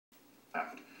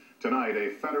Tonight, a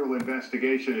federal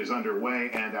investigation is underway,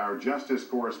 and our justice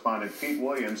correspondent Pete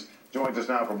Williams joins us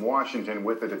now from Washington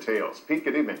with the details. Pete,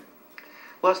 good evening.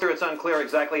 Lester, it's unclear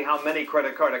exactly how many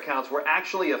credit card accounts were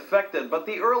actually affected, but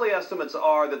the early estimates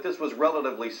are that this was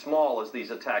relatively small as these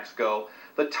attacks go.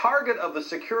 The target of the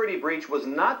security breach was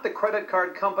not the credit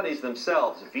card companies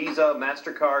themselves, Visa,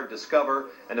 MasterCard, Discover,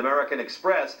 and American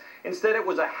Express. Instead, it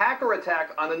was a hacker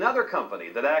attack on another company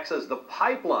that acts as the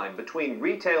pipeline between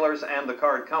retailers and the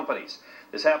card companies.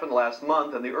 This happened last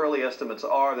month, and the early estimates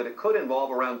are that it could involve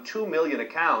around 2 million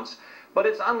accounts. But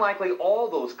it's unlikely all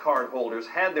those cardholders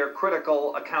had their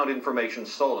critical account information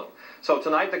stolen. So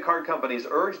tonight, the card companies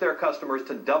urge their customers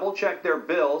to double-check their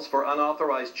bills for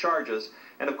unauthorized charges.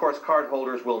 And of course,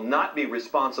 cardholders will not be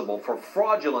responsible for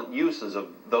fraudulent uses of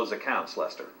those accounts,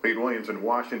 Lester. Pete Williams in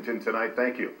Washington tonight.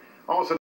 Thank you. Also